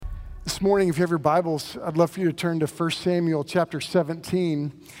This morning, if you have your Bibles, I'd love for you to turn to 1 Samuel chapter 17.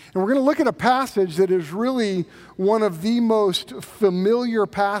 And we're going to look at a passage that is really one of the most familiar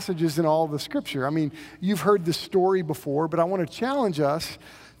passages in all of the Scripture. I mean, you've heard this story before, but I want to challenge us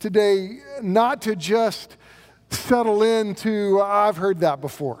today not to just settle into, I've heard that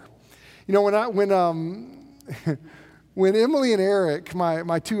before. You know, when Emily and Eric,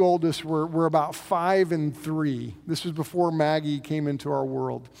 my two oldest, were about 5 and 3, this was before Maggie came into our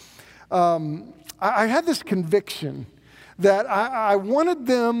world, I had this conviction that I wanted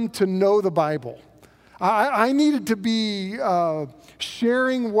them to know the Bible. I needed to be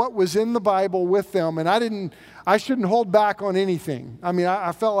sharing what was in the Bible with them, and I shouldn't hold back on anything. I mean,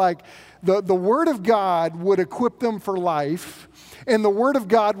 I felt like the Word of God would equip them for life, and the Word of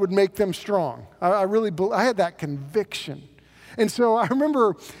God would make them strong. I had that conviction. And so I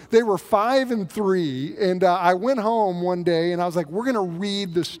remember they were 5 and 3, and I went home one day, and I was like, we're going to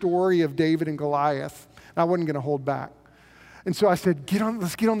read the story of David and Goliath. And I wasn't going to hold back. And so I said,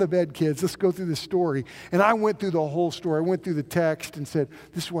 let's get on the bed, kids. Let's go through the story. And I went through the whole story. I went through the text and said,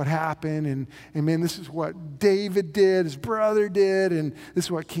 this is what happened. And man, this is what David did, his brother did. And this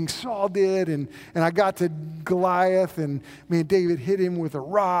is what King Saul did. And I got to Goliath. And man, David hit him with a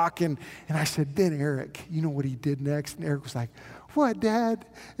rock. And I said, then Eric, you know what he did next? And Eric was like, what, Dad?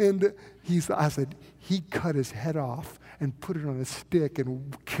 And I said, he cut his head off and put it on a stick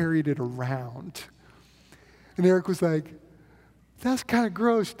and carried it around. And Eric was like, that's kind of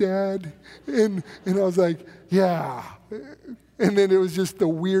gross, Dad. And I was like, yeah. And then it was just the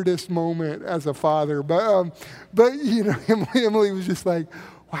weirdest moment as a father. But you know, Emily was just like,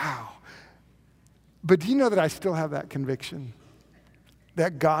 wow. But do you know that I still have that conviction?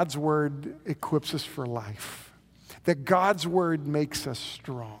 That God's Word equips us for life. That God's Word makes us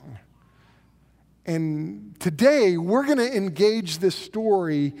strong. And today, we're going to engage this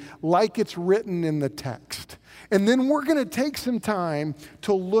story like it's written in the text. And then we're going to take some time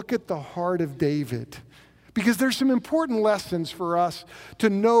to look at the heart of David. Because there's some important lessons for us to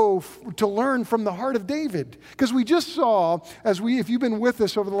know, to learn from the heart of David. Because we just saw, if you've been with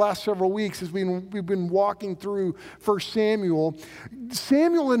us over the last several weeks, as we've been walking through 1 Samuel,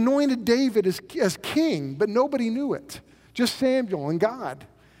 Samuel anointed David as king, but nobody knew it. Just Samuel and God.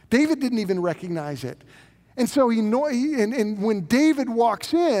 David didn't even recognize it. And so and when David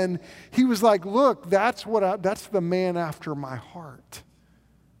walks in, he was like, look, that's the man after my heart.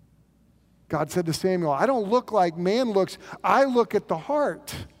 God said to Samuel, I don't look like man looks, I look at the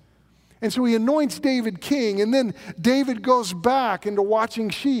heart. And so he anoints David king, and then David goes back into watching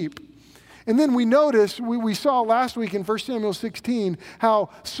sheep. And then we notice, we saw last week in 1 Samuel 16,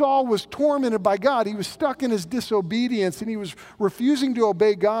 how Saul was tormented by God. He was stuck in his disobedience, and he was refusing to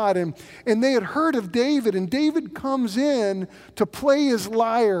obey God. And they had heard of David, and David comes in to play his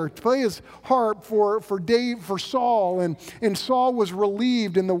lyre, to play his harp for Saul. And Saul was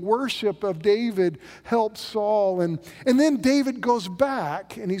relieved, and the worship of David helped Saul. And then David goes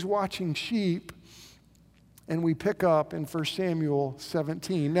back, and he's watching sheep. And we pick up in 1 Samuel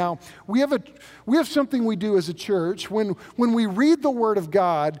 17. Now, we have something we do as a church. When we read the Word of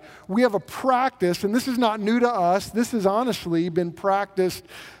God, we have a practice, and this is not new to us. This has honestly been practiced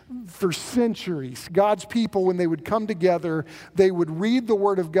for centuries. God's people, when they would come together, they would read the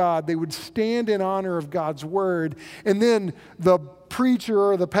Word of God. They would stand in honor of God's Word. And then the preacher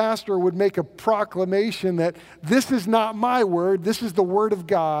or the pastor would make a proclamation that this is not my word, this is the Word of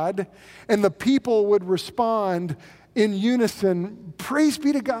God. And the people would respond in unison, praise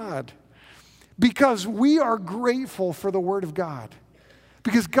be to God. Because we are grateful for the Word of God.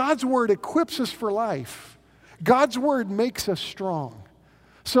 Because God's Word equips us for life. God's Word makes us strong.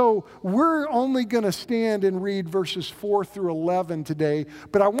 So we're only going to stand and read verses 4 through 11 today,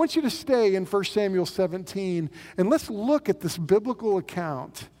 but I want you to stay in 1 Samuel 17, and let's look at this biblical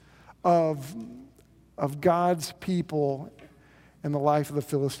account of God's people and the life of the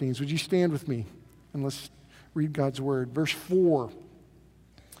Philistines. Would you stand with me, and let's read God's word. Verse 4.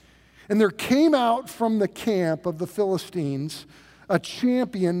 And there came out from the camp of the Philistines a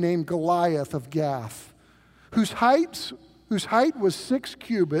champion named Goliath of Gath, whose height was 6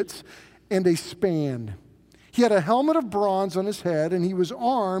 cubits and a span. He had a helmet of bronze on his head, and he was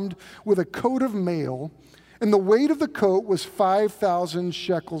armed with a coat of mail, and the weight of the coat was 5,000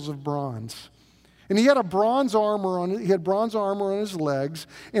 shekels of bronze. And he had bronze armor on his legs,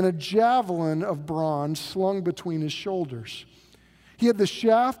 and a javelin of bronze slung between his shoulders. He had the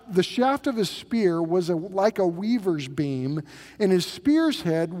shaft of his spear was like a weaver's beam, and his spear's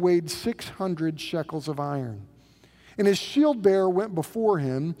head weighed 600 shekels of iron. And his shield bearer went before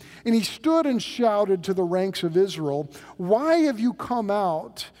him, and he stood and shouted to the ranks of Israel, "Why have you come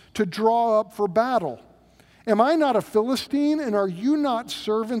out to draw up for battle. Am I not a Philistine, and are you not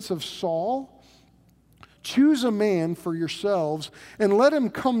servants of Saul? Choose a man for yourselves, and let him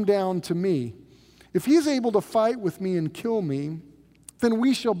come down to me. If he is able to fight with me and kill me, then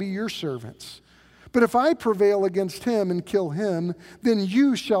we shall be your servants. But if I prevail against him and kill him, then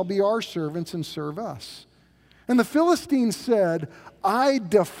you shall be our servants and serve us." And the Philistines said, "I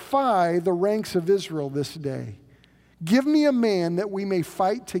defy the ranks of Israel this day. Give me a man that we may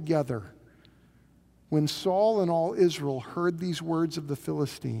fight together." When Saul and all Israel heard these words of the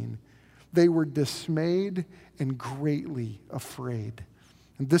Philistine, they were dismayed and greatly afraid.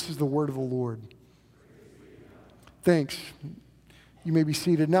 And this is the word of the Lord. Thanks. You may be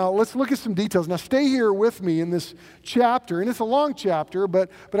seated. Now, let's look at some details. Now, stay here with me in this chapter. And it's a long chapter, but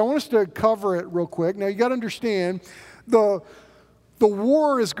I want us to cover it real quick. Now, you got to understand, the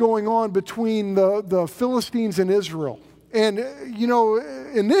war is going on between the Philistines and Israel. And, you know,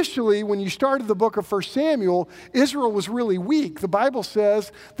 initially, when you started the book of 1 Samuel, Israel was really weak. The Bible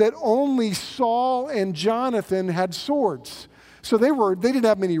says that only Saul and Jonathan had swords. So they didn't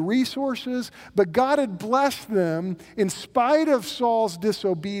have many resources, but God had blessed them in spite of Saul's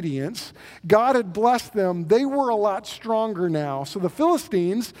disobedience. God had blessed them. They were a lot stronger now. So the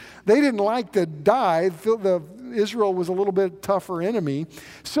Philistines, they didn't like to die. Israel was a little bit tougher enemy.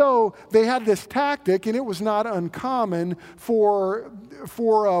 So they had this tactic, and it was not uncommon for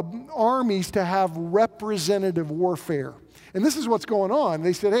armies to have representative warfare. And this is what's going on.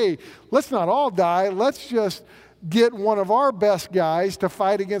 They said, hey, let's not all die. Let's just get one of our best guys to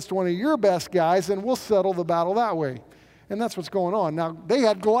fight against one of your best guys, and we'll settle the battle that way. And that's what's going on. Now, they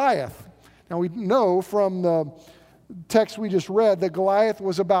had Goliath. Now, we know from the text we just read that Goliath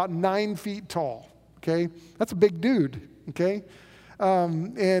was about 9 feet tall, okay? That's a big dude, okay?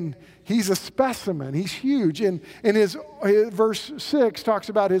 And he's a specimen. He's huge. And his verse 6 talks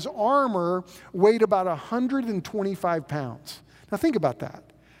about his armor weighed about 125 pounds. Now, think about that.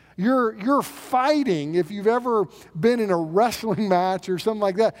 You're fighting, if you've ever been in a wrestling match or something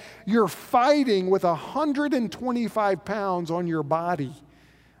like that, you're fighting with 125 pounds on your body.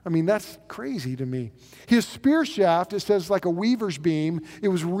 I mean, that's crazy to me. His spear shaft, it says like a weaver's beam. It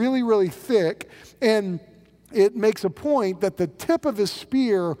was really, really thick, and it makes a point that the tip of his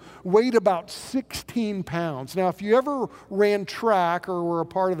spear weighed about 16 pounds. Now, if you ever ran track or were a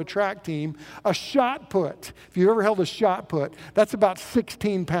part of a track team, a shot put, if you ever held a shot put, that's about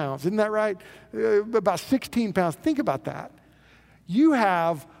 16 pounds. Isn't that right? About 16 pounds. Think about that. You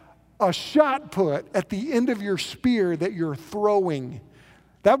have a shot put at the end of your spear that you're throwing.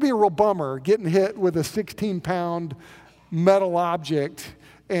 That would be a real bummer, getting hit with a 16-pound metal object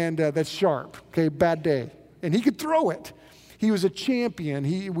and that's sharp. Okay, bad day. And he could throw it. He was a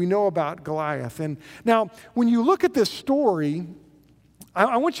champion. We know about Goliath. And now, when you look at this story,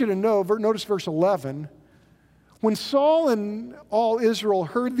 I want you to notice verse 11. When Saul and all Israel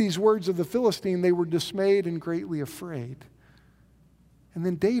heard these words of the Philistine, they were dismayed and greatly afraid. And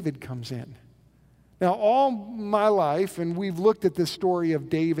then David comes in. Now, all my life, and we've looked at this story of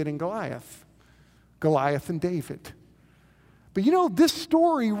David and Goliath and David. But you know, this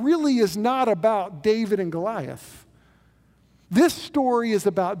story really is not about David and Goliath. This story is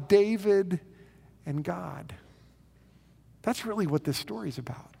about David and God. That's really what this story is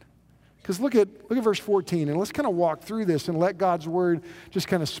about. Because look at verse 14, and let's kind of walk through this and let God's word just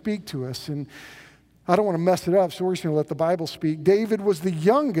kind of speak to us. And I don't want to mess it up, so we're just going to let the Bible speak. David was the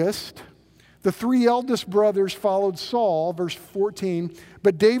youngest. The 3 eldest brothers followed Saul, verse 14.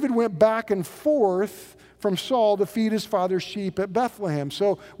 But David went back and forth from Saul to feed his father's sheep at Bethlehem.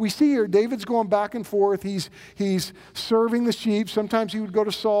 So we see here David's going back and forth. He's serving the sheep. Sometimes he would go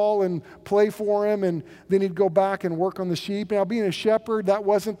to Saul and play for him, and then he'd go back and work on the sheep. Now, being a shepherd, that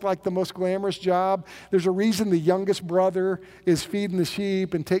wasn't like the most glamorous job. There's a reason the youngest brother is feeding the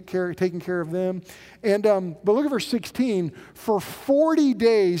sheep and taking care of them. And but look at verse 16. For 40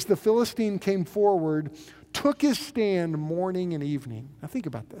 days the Philistine came forward, took his stand morning and evening. Now think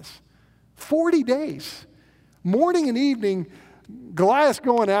about this. 40 days. Morning and evening, Goliath's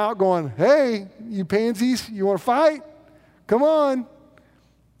going out going, hey, you pansies, you want to fight? Come on.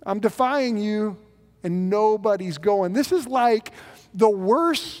 I'm defying you. And nobody's going. This is like the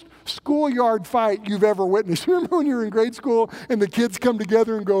worst schoolyard fight you've ever witnessed. Remember when you were in grade school and the kids come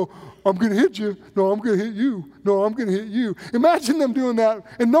together and go, I'm going to hit you. No, I'm going to hit you. No, I'm going to hit you. Imagine them doing that,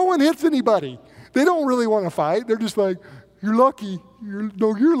 and no one hits anybody. They don't really want to fight. They're just like, you're lucky.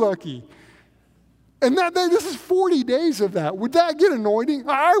 You're lucky. And this is 40 days of that. Would that get anointing?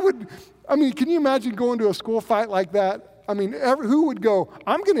 I mean, can you imagine going to a school fight like that? I mean, who would go,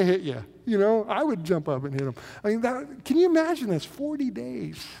 I'm going to hit you? You know, I would jump up and hit him. I mean, can you imagine this? 40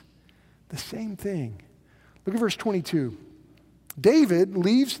 days, the same thing. Look at verse 22. David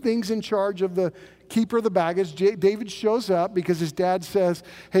leaves things in charge of the keeper of the baggage. David shows up because his dad says,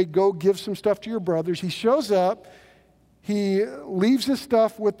 hey, go give some stuff to your brothers. He shows up. He leaves his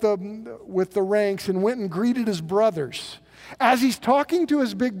stuff with the ranks and went and greeted his brothers. As he's talking to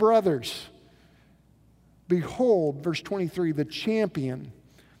his big brothers, behold, verse 23, the champion,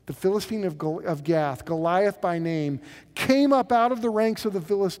 the Philistine of Gath, Goliath by name, came up out of the ranks of the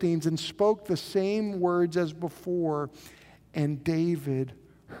Philistines and spoke the same words as before, and David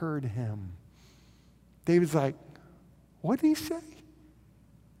heard him. David's like, what did he say? I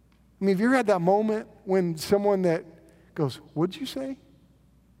mean, have you ever had that moment when someone that goes, what'd you say?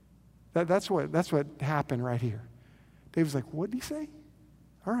 That's what happened right here. David's like, what did he say?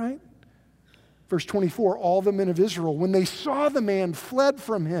 All right. Verse 24, all the men of Israel, when they saw the man, fled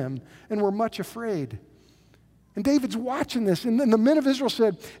from him and were much afraid. And David's watching this, and then the men of Israel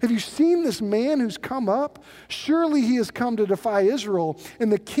said, have you seen this man who's come up? Surely he has come to defy Israel,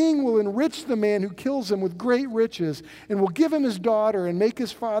 and the king will enrich the man who kills him with great riches, and will give him his daughter and make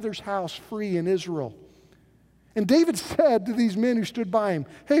his father's house free in Israel. And David said to these men who stood by him,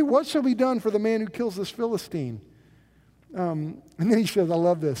 hey, what shall be done for the man who kills this Philistine? And then he says, I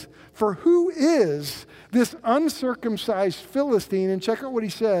love this. For who is this uncircumcised Philistine? And check out what he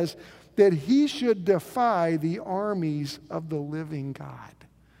says, that he should defy the armies of the living God.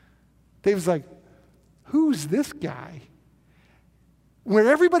 David's like, who's this guy? When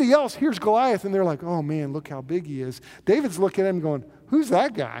everybody else hears Goliath and they're like, oh man, look how big he is. David's looking at him going, who's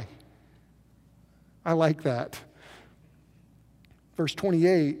that guy? I like that. Verse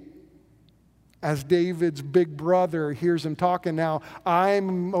 28, as David's big brother hears him talking now,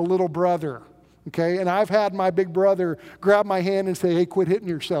 I'm a little brother, okay? And I've had my big brother grab my hand and say, hey, quit hitting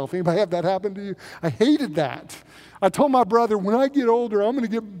yourself. Anybody have that happen to you? I hated that. I told my brother, when I get older, I'm going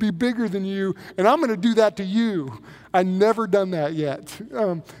to be bigger than you, and I'm going to do that to you. I never done that yet.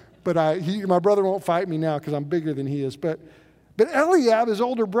 But my brother won't fight me now because I'm bigger than he is. But Eliab, his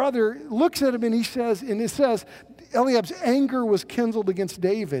older brother, looks at him and it says, Eliab's anger was kindled against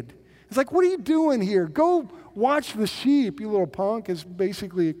David. It's like, what are you doing here? Go watch the sheep, you little punk, is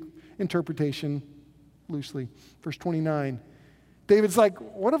basically interpretation loosely. Verse 29. David's like,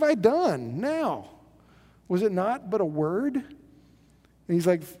 what have I done now? Was it not but a word? And he's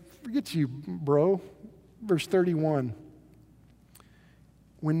like, forget you, bro. Verse 31.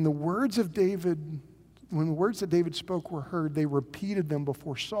 When the words that David spoke were heard, they repeated them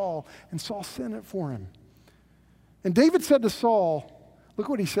before Saul, and Saul sent it for him. And David said to Saul, look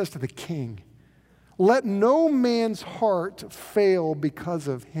what he says to the king. Let no man's heart fail because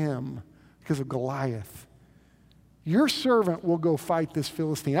of him, because of Goliath. Your servant will go fight this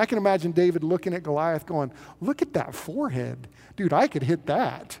Philistine. I can imagine David looking at Goliath going, look at that forehead. Dude, I could hit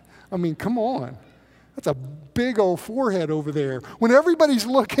that. I mean, come on. That's a big old forehead over there. When everybody's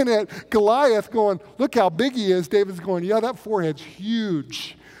looking at Goliath going, look how big he is, David's going, yeah, that forehead's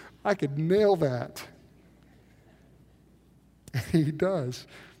huge. I could nail that. He does.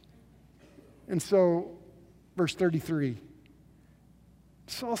 And so, verse 33,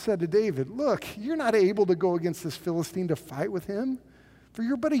 Saul said to David, look, you're not able to go against this Philistine to fight with him, for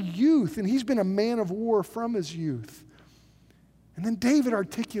you're but a youth, and he's been a man of war from his youth. And then David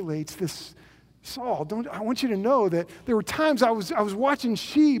articulates this, Saul, I want you to know that there were times I was watching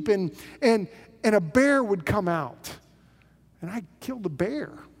sheep and a bear would come out, and I killed a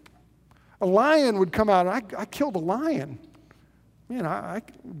bear. A lion would come out, and I killed a lion. Man,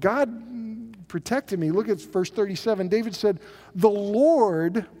 God protected me. Look at verse 37. David said, the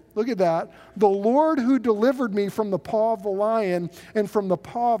Lord, look at that, the Lord who delivered me from the paw of the lion and from the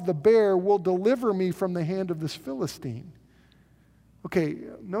paw of the bear will deliver me from the hand of this Philistine. Okay,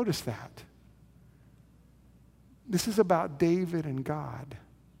 notice that. This is about David and God.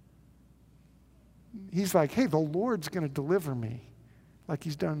 He's like, hey, the Lord's going to deliver me like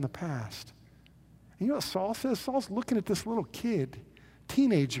he's done in the past. And you know what Saul says? Saul's looking at this little kid,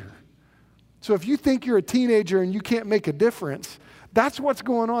 teenager. So if you think you're a teenager and you can't make a difference, that's what's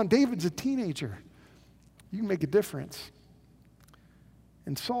going on. David's a teenager. You can make a difference.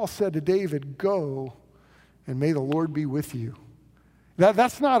 And Saul said to David, go and may the Lord be with you. I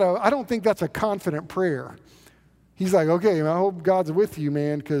don't think that's a confident prayer. He's like, okay, I hope God's with you,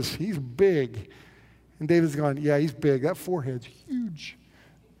 man, because he's big. And David's going, yeah, he's big. That forehead's huge.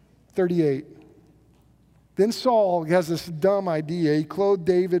 38. Then Saul has this dumb idea. He clothed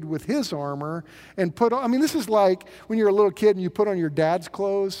David with his armor and this is like when you're a little kid and you put on your dad's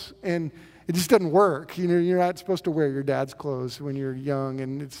clothes and it just doesn't work. You know, you're not supposed to wear your dad's clothes when you're young,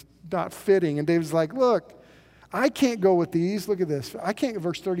 and it's not fitting. And David's like, look, I can't go with these. Look at this.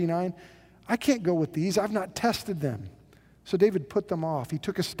 Verse 39, I can't go with these. I've not tested them. So David put them off. He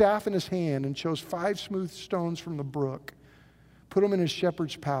took a staff in his hand and chose 5 smooth stones from the brook, put them in his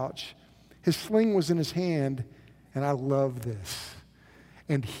shepherd's pouch. His sling was in his hand, and I love this.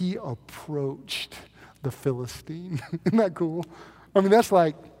 And he approached the Philistine. Isn't that cool? I mean, that's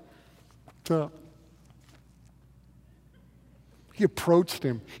like, tough. He approached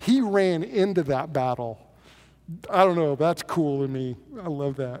him. He ran into that battle. I don't know, that's cool to me. I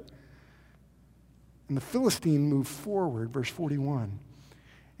love that. And the Philistine moved forward, verse 41,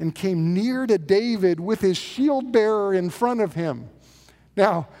 and came near to David with his shield bearer in front of him.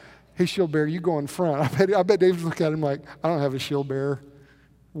 Now, hey, shield bearer, you go in front. I bet David's looking at him like, I don't have a shield bearer.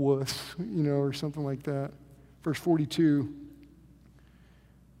 Wuss, or something like that. Verse 42,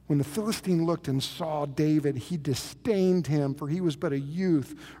 when the Philistine looked and saw David, he disdained him, for he was but a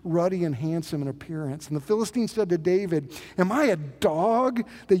youth, ruddy and handsome in appearance. And the Philistine said to David, am I a dog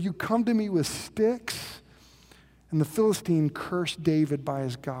that you come to me with sticks? And the Philistine cursed David by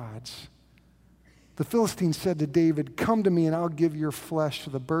his gods. The Philistine said to David, come to me and I'll give your flesh to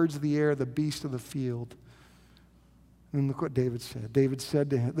the birds of the air, the beasts of the field. And look what David said. David said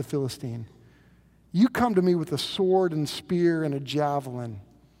to the Philistine, you come to me with a sword and spear and a javelin,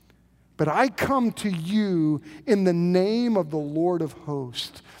 but I come to you in the name of the Lord of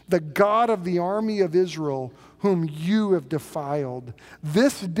hosts, the God of the army of Israel, whom you have defiled.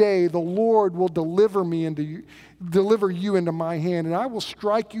 This day the Lord will deliver you into my hand, and I will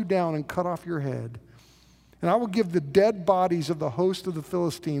strike you down and cut off your head. And I will give the dead bodies of the host of the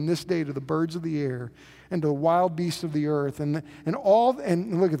Philistine this day to the birds of the air and to the wild beasts of the earth. And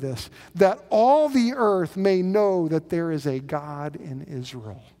look at this, that all the earth may know that there is a God in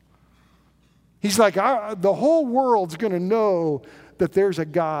Israel. He's like, the whole world's going to know that there's a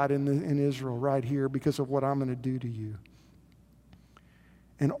God in Israel right here because of what I'm going to do to you.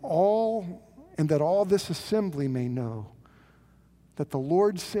 And that all this assembly may know that the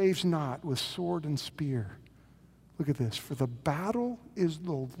Lord saves not with sword and spear. Look at this. For the battle is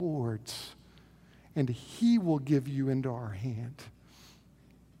the Lord's, and he will give you into our hand.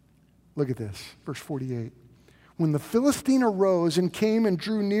 Look at this, verse 48. When the Philistine arose and came and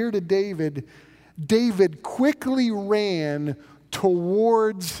drew near to David, David quickly ran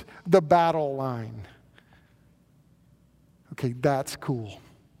towards the battle line. Okay, that's cool.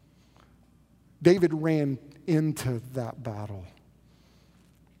 David ran into that battle.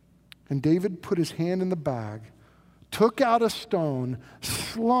 And David put his hand in the bag, took out a stone,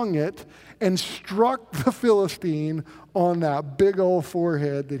 slung it, and struck the Philistine on that big old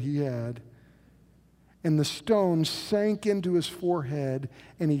forehead that he had. And the stone sank into his forehead,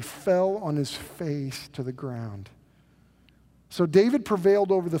 and he fell on his face to the ground. So David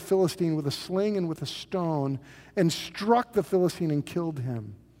prevailed over the Philistine with a sling and with a stone, and struck the Philistine and killed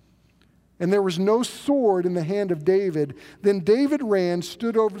him. And there was no sword in the hand of David. Then David ran,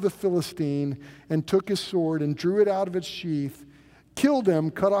 stood over the Philistine, and took his sword and drew it out of its sheath, killed him,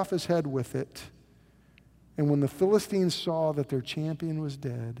 cut off his head with it. And when the Philistines saw that their champion was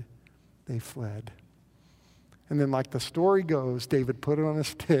dead, they fled. And then, like the story goes, David put it on a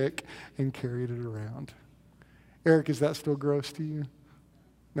stick and carried it around. Eric, is that still gross to you?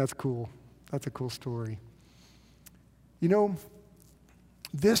 That's cool. That's a cool story. You know,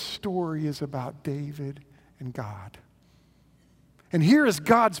 this story is about David and God. And here is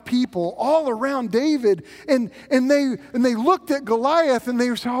God's people all around David, and they looked at Goliath and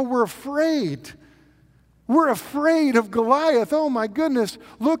they said, oh, we're afraid. We're afraid of Goliath. Oh my goodness,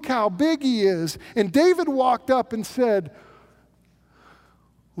 look how big he is. And David walked up and said,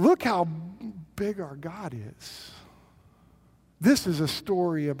 look how big our God is. This is a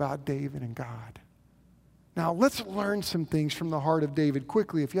story about David and God. Now, let's learn some things from the heart of David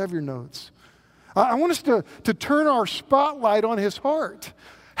quickly, if you have your notes. I want us to turn our spotlight on his heart.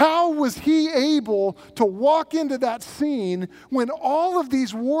 How was he able to walk into that scene when all of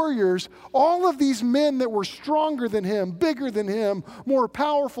these warriors, all of these men that were stronger than him, bigger than him, more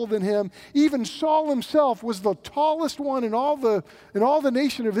powerful than him, even Saul himself was the tallest one in all the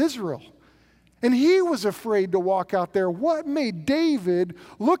nation of Israel. And he was afraid to walk out there. What made David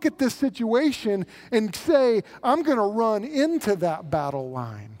look at this situation and say, I'm going to run into that battle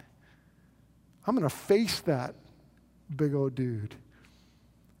line. I'm going to face that big old dude.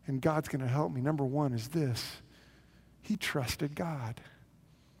 And God's going to help me. Number one is this. He trusted God.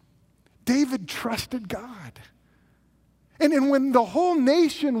 David trusted God. And when the whole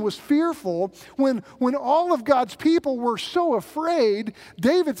nation was fearful, when all of God's people were so afraid,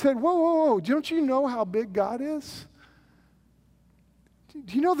 David said, whoa, don't you know how big God is?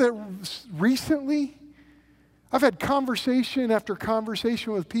 Do you know that recently I've had conversation after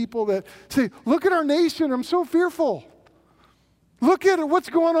conversation with people that say, look at our nation, I'm so fearful. Look at what's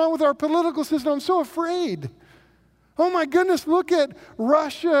going on with our political system, I'm so afraid. Oh my goodness, look at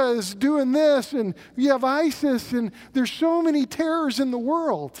Russia is doing this, and you have ISIS, and there's so many terrors in the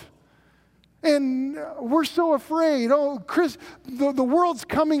world. And we're so afraid. Oh, the world's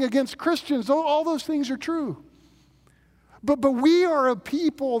coming against Christians. Oh, all those things are true. But we are a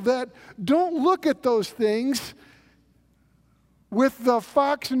people that don't look at those things with the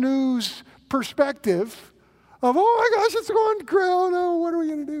Fox News perspective of, oh my gosh, it's going to grow. No, what are we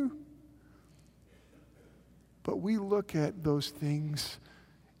going to do? But we look at those things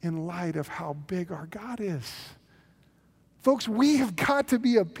in light of how big our God is. Folks, we have got to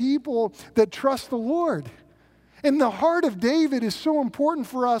be a people that trust the Lord. And the heart of David is so important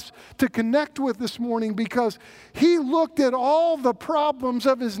for us to connect with this morning because he looked at all the problems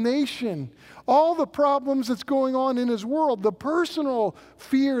of his nation, all the problems that's going on in his world, the personal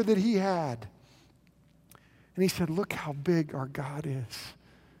fear that he had. And he said, look how big our God is.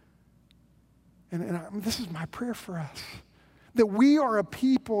 And this is my prayer for us, that we are a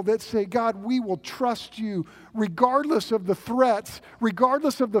people that say, God, we will trust you regardless of the threats,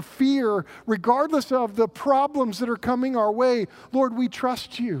 regardless of the fear, regardless of the problems that are coming our way. Lord, we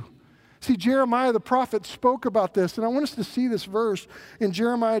trust you. See, Jeremiah the prophet spoke about this, and I want us to see this verse in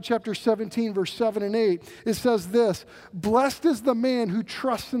Jeremiah chapter 17, verse 7 and 8. It says this, blessed is the man who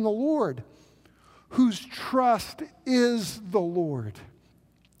trusts in the Lord, whose trust is the Lord.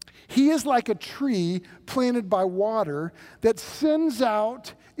 He is like a tree planted by water that sends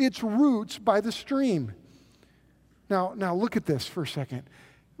out its roots by the stream. Now look at this for a second.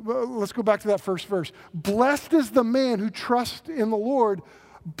 Let's go back to that first verse. Blessed is the man who trusts in the Lord.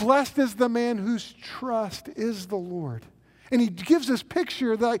 Blessed is the man whose trust is the Lord. And he gives this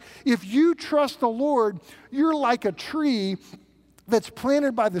picture that if you trust the Lord, you're like a tree that's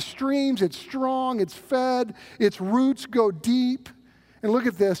planted by the streams. It's strong, it's fed, its roots go deep. And look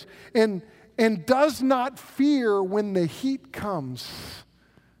at this, and does not fear when the heat comes.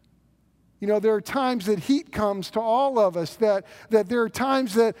 You know, there are times that heat comes to all of us, that there are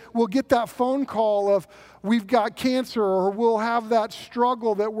times that we'll get that phone call of we've got cancer, or we'll have that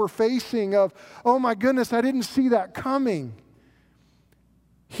struggle that we're facing of, oh my goodness, I didn't see that coming.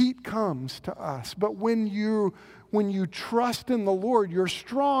 Heat comes to us, but when you trust in the Lord, you're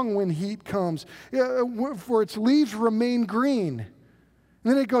strong when heat comes, for its leaves remain green.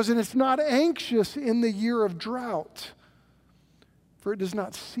 And then it goes, and it's not anxious in the year of drought, for it does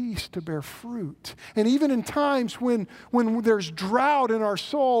not cease to bear fruit. And even in times when there's drought in our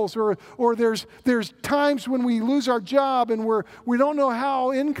souls, or there's times when we lose our job and we don't know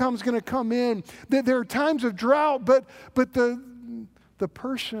how income's going to come in, that there are times of drought, but the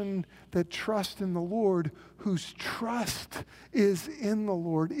person that trusts in the Lord, whose trust is in the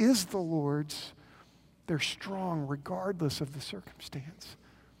Lord, is the Lord's, they're strong regardless of the circumstance.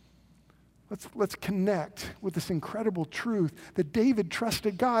 Let's connect with this incredible truth that David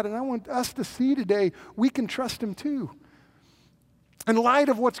trusted God, and I want us to see today we can trust him too. In light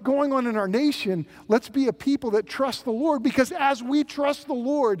of what's going on in our nation, let's be a people that trust the Lord, because as we trust the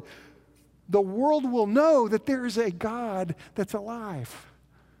Lord, the world will know that there is a God that's alive.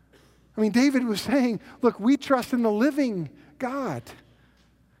 I mean, David was saying, look, we trust in the living God.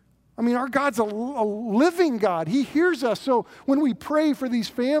 I mean, our God's a living God. He hears us. So when we pray for these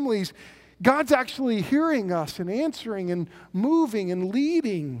families, God's actually hearing us and answering and moving and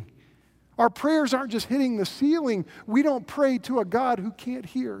leading. Our prayers aren't just hitting the ceiling. We don't pray to a God who can't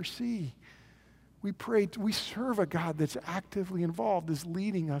hear or see. We serve a God that's actively involved, is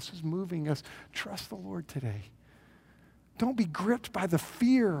leading us, is moving us. Trust the Lord today. Don't be gripped by the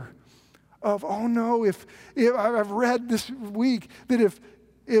fear of, oh no, if I've read this week that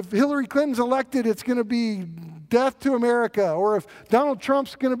if Hillary Clinton's elected, it's going to be death to America. Or if Donald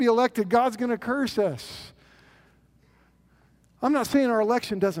Trump's going to be elected, God's going to curse us. I'm not saying our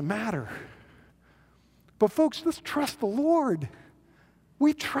election doesn't matter. But folks, let's trust the Lord.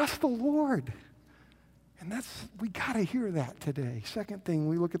 We trust the Lord. And we got to hear that today. Second thing,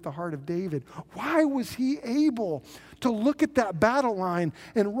 we look at the heart of David. Why was he able to look at that battle line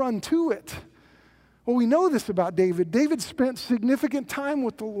and run to it? Well, we know this about David. David spent significant time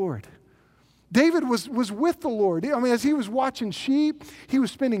with the Lord. David was with the Lord. I mean, as he was watching sheep, he was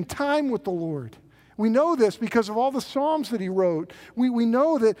spending time with the Lord. We know this because of all the Psalms that he wrote. We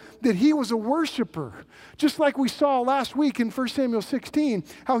know that he was a worshiper. Just like we saw last week in 1 Samuel 16,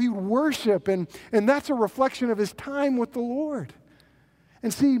 how he would worship, and that's a reflection of his time with the Lord.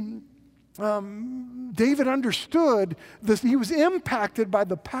 And see, David understood this. He was impacted by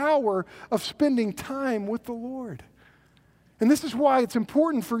the power of spending time with the Lord. And this is why it's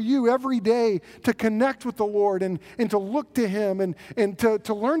important for you every day to connect with the Lord and to look to Him and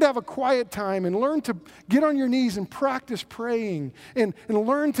to learn to have a quiet time and learn to get on your knees and practice praying and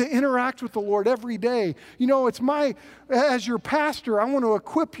learn to interact with the Lord every day. You know, as your pastor, I want to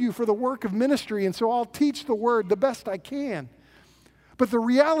equip you for the work of ministry, and so I'll teach the Word the best I can. But the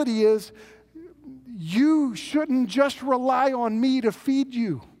reality is, you shouldn't just rely on me to feed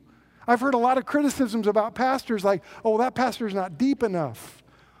you. I've heard a lot of criticisms about pastors like, oh, that pastor's not deep enough,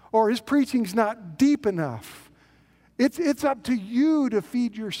 or his preaching's not deep enough. It's up to you to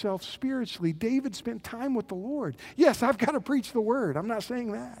feed yourself spiritually. David spent time with the Lord. Yes, I've got to preach the Word. I'm not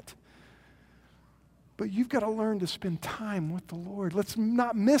saying that. But you've got to learn to spend time with the Lord. Let's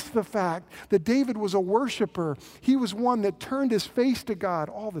not miss the fact that David was a worshiper. He was one that turned his face to God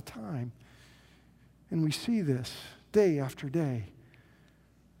all the time. And we see this day after day.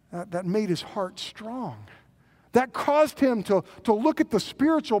 That made his heart strong. That caused him to look at the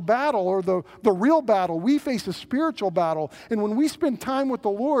spiritual battle or the real battle. We face a spiritual battle. And when we spend time with the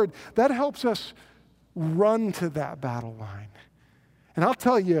Lord, that helps us run to that battle line. And I'll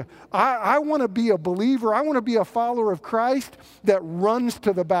tell you, I want to be a believer. I want to be a follower of Christ that runs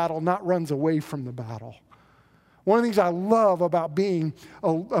to the battle, not runs away from the battle. One of the things I love about being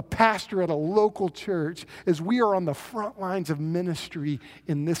a pastor at a local church is we are on the front lines of ministry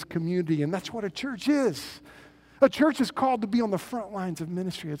in this community, and that's what a church is. A church is called to be on the front lines of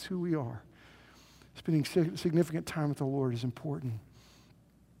ministry. That's who we are. Spending significant time with the Lord is important.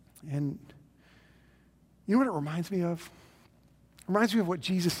 And you know what it reminds me of? It reminds me of what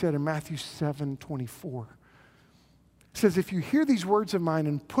Jesus said in Matthew 7:24. It says, if you hear these words of mine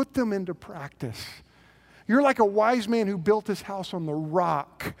and put them into practice, you're like a wise man who built his house on the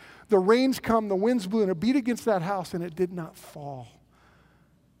rock. The rains come, the winds blew, and it beat against that house, and it did not fall.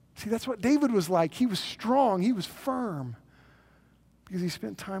 See, that's what David was like. He was strong. He was firm because he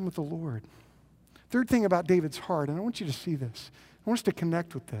spent time with the Lord. Third thing about David's heart, and I want you to see this. I want us to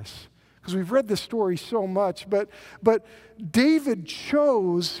connect with this because we've read this story so much, but David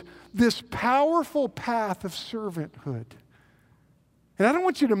chose this powerful path of servanthood. And I don't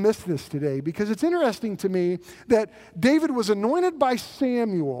want you to miss this today because it's interesting to me that David was anointed by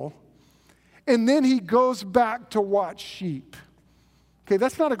Samuel and then he goes back to watch sheep. Okay,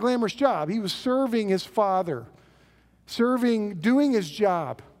 that's not a glamorous job. He was serving his father, doing his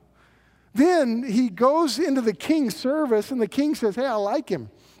job. Then he goes into the king's service and the king says, hey, I like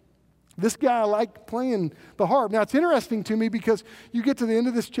him. This guy, I like playing the harp. Now, it's interesting to me because you get to the end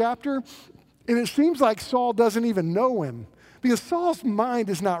of this chapter and it seems like Saul doesn't even know him. Because Saul's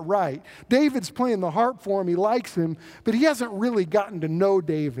mind is not right. David's playing the harp for him. He likes him. But he hasn't really gotten to know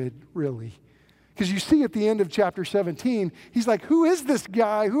David, really. Because you see at the end of chapter 17, he's like, who is this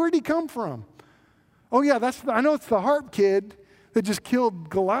guy? Who did he come from? Oh, yeah, I know it's the harp kid that just killed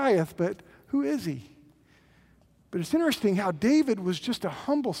Goliath, but who is he? But it's interesting how David was just a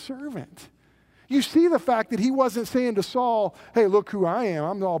humble servant. You see the fact that he wasn't saying to Saul, hey, look who I am.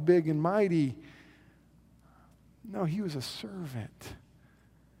 I'm all big and mighty. No, he was a servant.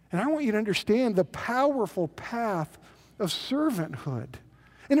 And I want you to understand the powerful path of servanthood.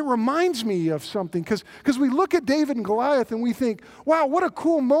 And it reminds me of something because we look at David and Goliath and we think, wow, what a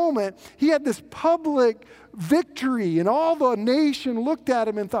cool moment. He had this public victory and all the nation looked at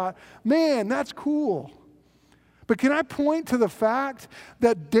him and thought, man, that's cool. But can I point to the fact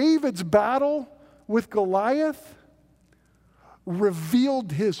that David's battle with Goliath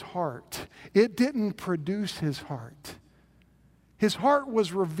revealed his heart. It didn't produce his heart. His heart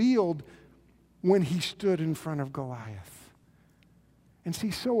was revealed when he stood in front of Goliath. And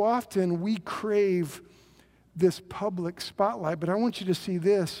see, so often we crave this public spotlight, but I want you to see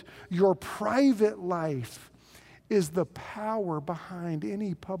this. Your private life is the power behind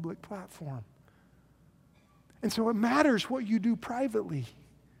any public platform. And so it matters what you do privately.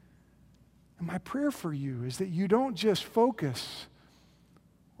 And my prayer for you is that you don't just focus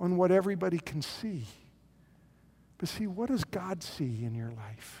on what everybody can see, but see, what does God see in your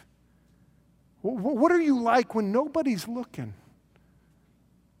life? What are you like when nobody's looking?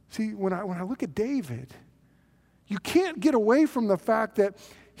 See, when I look at David, you can't get away from the fact that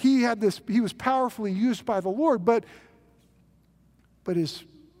he was powerfully used by the Lord, but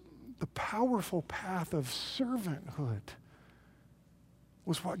the powerful path of servanthood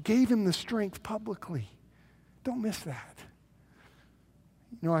was what gave him the strength publicly. Don't miss that.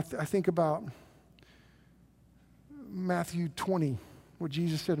 You know, I think about Matthew 20, what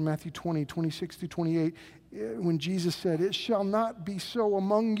Jesus said in Matthew 20, 26 through 28, when Jesus said, it shall not be so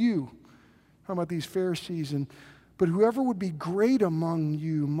among you, How about these Pharisees? But whoever would be great among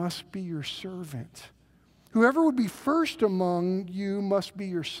you must be your servant. Whoever would be first among you must be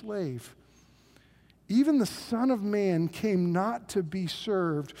your slave. Even the Son of Man came not to be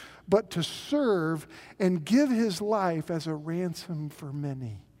served, but to serve and give his life as a ransom for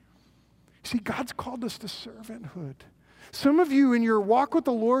many. See, God's called us to servanthood. Some of you in your walk with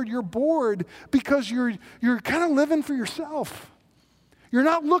the Lord, you're bored because you're kind of living for yourself. You're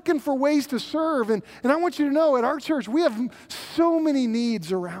not looking for ways to serve. And I want you to know, at our church, we have so many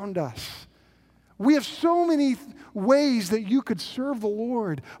needs around us. We have so many ways that you could serve the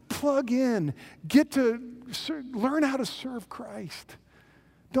Lord. Plug in. Get to learn how to serve Christ.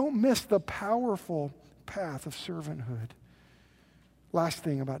 Don't miss the powerful path of servanthood. Last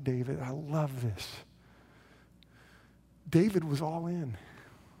thing about David, I love this. David was all in.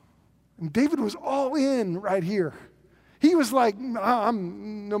 And David was all in right here. He was like,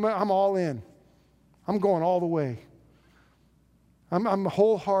 I'm all in. I'm going all the way. I'm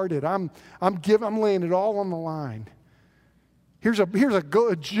wholehearted. I'm laying it all on the line. Here's a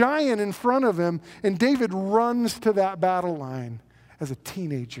giant in front of him, and David runs to that battle line as a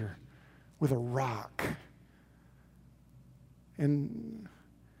teenager with a rock. And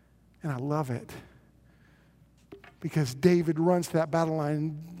I love it. Because David runs to that battle line,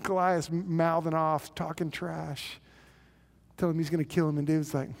 and Goliath's mouthing off, talking trash, telling him he's going to kill him, and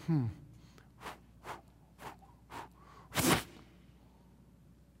David's like,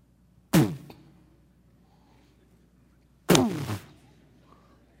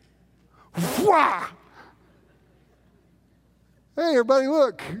 Wah! Hey, everybody,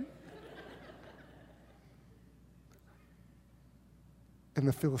 look. And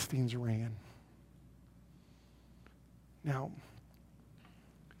the Philistines ran. Now,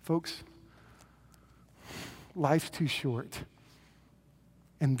 folks, life's too short.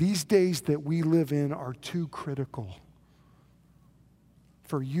 And these days that we live in are too critical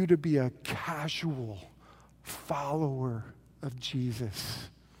for you to be a casual follower of Jesus.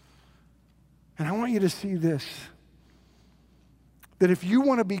 And I want you to see this, that if you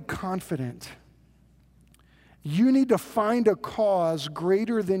want to be confident, you need to find a cause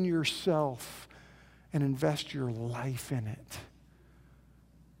greater than yourself and invest your life in it.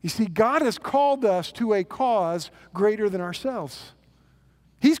 You see, God has called us to a cause greater than ourselves.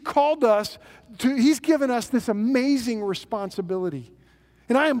 He's called us He's given us this amazing responsibility.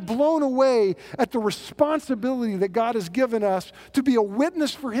 And I am blown away at the responsibility that God has given us to be a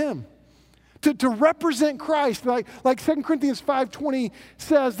witness for Him. To represent Christ, like 2 Corinthians 5:20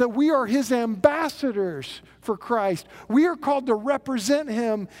 says, that we are His ambassadors for Christ. We are called to represent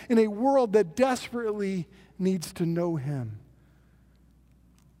Him in a world that desperately needs to know Him.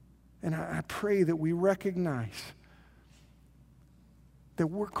 And I pray that we recognize that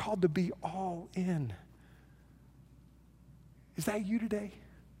we're called to be all in. Is that you today?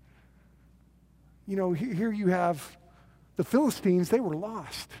 You know, here you have the Philistines, they were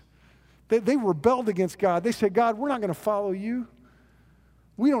lost. They rebelled against God. They said, God, we're not going to follow you.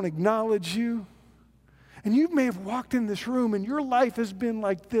 We don't acknowledge you. And you may have walked in this room and your life has been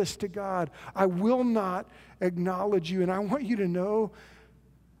like this to God. I will not acknowledge you. And I want you to know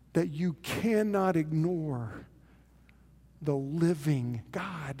that you cannot ignore the living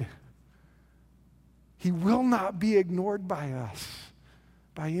God. He will not be ignored by us,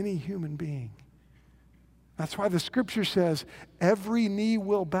 by any human being. That's why the scripture says, every knee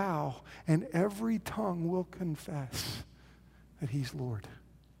will bow and every tongue will confess that He's Lord.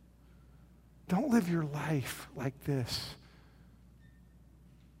 Don't live your life like this.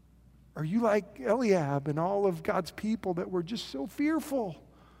 Are you like Eliab and all of God's people that were just so fearful?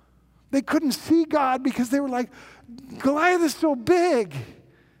 They couldn't see God because they were like, Goliath is so big.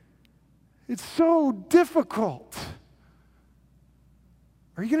 It's so difficult.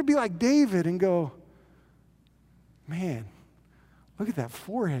 Are you going to be like David and go, man, look at that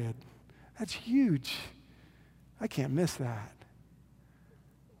forehead. That's huge. I can't miss that.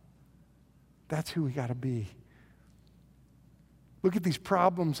 That's who we got to be. Look at these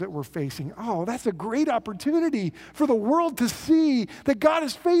problems that we're facing. Oh, that's a great opportunity for the world to see that God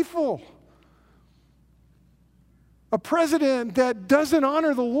is faithful. A president that doesn't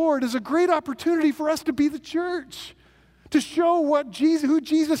honor the Lord is a great opportunity for us to be the church, to show who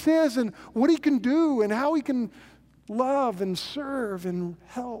Jesus is and what He can do and how He can love and serve and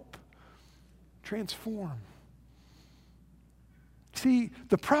help, transform. See,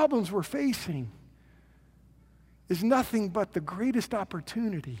 the problems we're facing is nothing but the greatest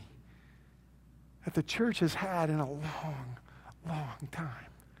opportunity that the church has had in a long, long time.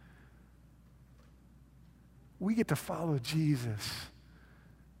 We get to follow Jesus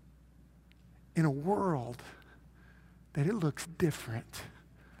in a world that it looks different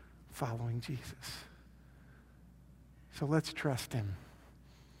following Jesus. So let's trust him.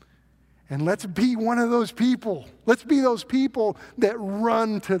 And let's be one of those people. Let's be those people that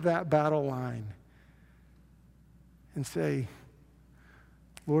run to that battle line and say,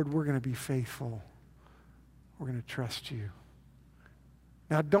 Lord, we're going to be faithful. We're going to trust you.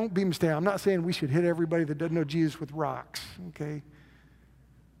 Now, don't be mistaken. I'm not saying we should hit everybody that doesn't know Jesus with rocks, okay?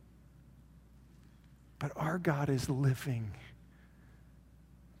 But our God is living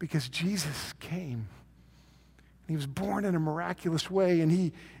because Jesus came. He was born in a miraculous way, and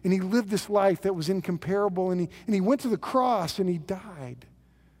he lived this life that was incomparable, and he went to the cross, and he died.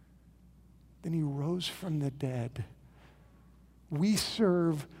 Then he rose from the dead. We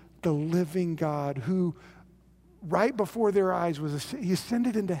serve the living God who, right before their eyes, he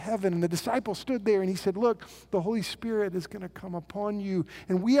ascended into heaven, and the disciples stood there, and he said, look, the Holy Spirit is going to come upon you,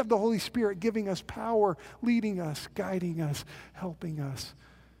 and we have the Holy Spirit giving us power, leading us, guiding us, helping us,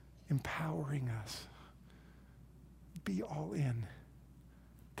 empowering us. Be all in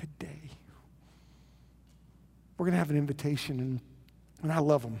today. We're going to have an invitation, and I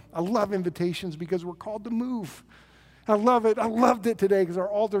love them. I love invitations because we're called to move. I love it. I loved it today because our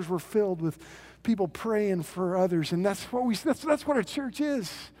altars were filled with people praying for others, and that's what our church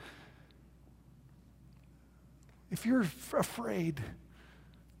is. If you're afraid,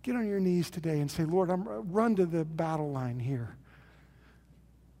 get on your knees today and say, Lord, run to the battle line here.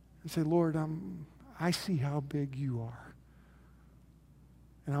 And say, Lord, I see how big you are,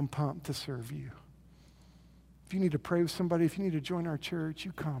 and I'm pumped to serve you. If you need to pray with somebody, if you need to join our church,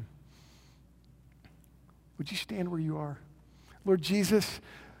 you come. Would you stand where you are? Lord Jesus,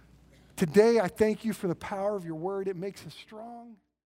 today I thank you for the power of your word. It makes us strong.